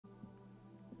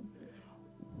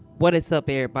What is up,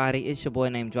 everybody? It's your boy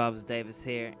named Jarvis Davis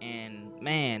here, and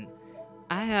man,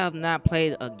 I have not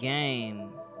played a game.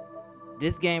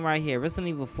 This game right here, Resident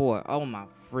Evil 4. Oh my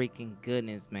freaking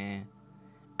goodness, man!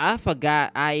 I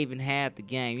forgot I even had the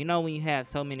game. You know when you have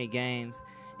so many games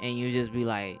and you just be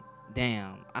like,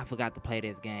 "Damn, I forgot to play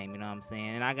this game." You know what I'm saying?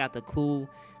 And I got the cool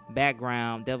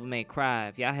background Devil May Cry.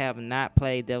 If y'all have not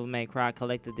played Devil May Cry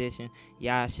Collector Edition,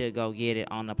 y'all should go get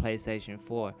it on the PlayStation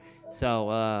 4. So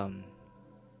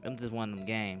I'm just one of them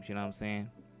games, you know what I'm saying?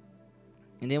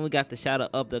 And then we got the Shadow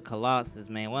of the Colossus,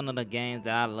 man. One of the games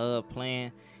that I love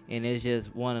playing, and it's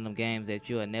just one of them games that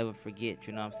you'll never forget,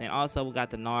 you know what I'm saying? Also, we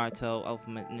got the Naruto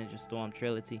Ultimate Ninja Storm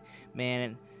Trilogy.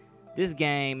 Man, this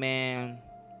game, man,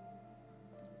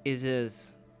 is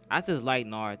just, I just like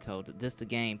Naruto, just the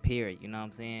game, period, you know what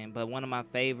I'm saying? But one of my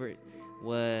favorite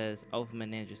was Ultimate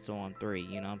Ninja Storm 3,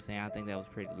 you know what I'm saying? I think that was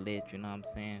pretty lit, you know what I'm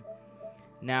saying?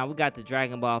 Now, we got the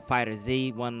Dragon Ball Fighter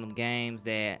Z, one of them games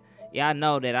that, y'all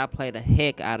know that I play the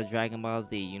heck out of Dragon Ball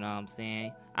Z, you know what I'm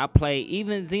saying? I play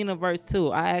even Xenoverse 2.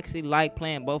 I actually like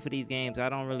playing both of these games. I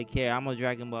don't really care. I'm a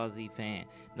Dragon Ball Z fan,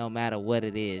 no matter what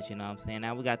it is, you know what I'm saying?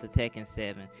 Now, we got the Tekken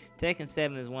 7. Tekken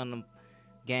 7 is one of them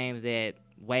games that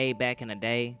way back in the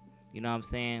day, you know what I'm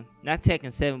saying? Not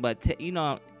Tekken 7, but,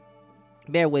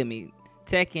 bear with me.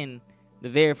 Tekken, the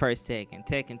very first Tekken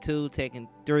 2, Tekken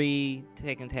 3,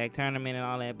 Tekken Tag Tournament and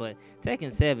all that, but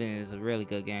Tekken 7 is a really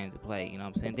good game to play, you know what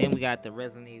I'm saying? Then we got the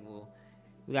Resident Evil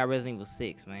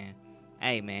 6, man.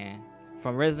 Hey, man,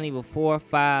 from Resident Evil 4,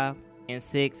 5, and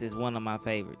 6 is one of my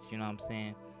favorites, you know what I'm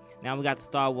saying? Now we got the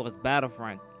Star Wars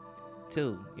Battlefront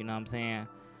 2, you know what I'm saying?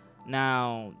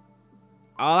 Now,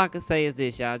 all I can say is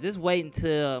this, y'all. Just wait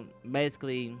until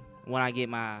basically when I get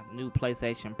my new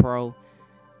PlayStation Pro.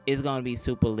 It's going to be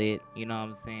super lit, you know what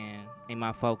I'm saying, in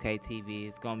my 4K TV.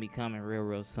 It's going to be coming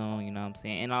real soon, you know what I'm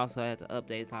saying. And also at the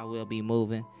updates, I will be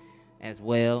moving as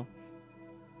well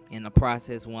in the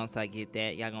process. Once I get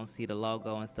that, y'all going to see the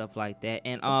logo and stuff like that.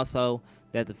 And also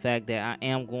that the fact that I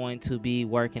am going to be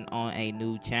working on a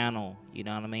new channel, you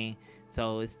know what I mean.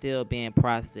 So it's still being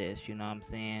processed, you know what I'm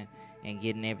saying, and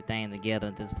getting everything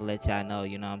together just to let y'all know,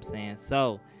 you know what I'm saying.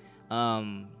 So,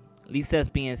 at least that's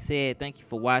being said, thank you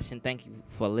for watching. Thank you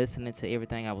for listening to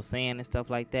everything I was saying and stuff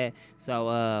like that. So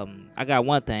I got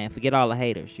one thing. Forget all the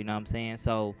haters, you know what I'm saying?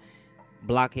 So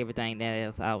block everything that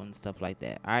else out and stuff like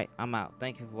that. All right, I'm out.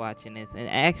 Thank you for watching this. And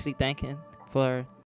actually thanking for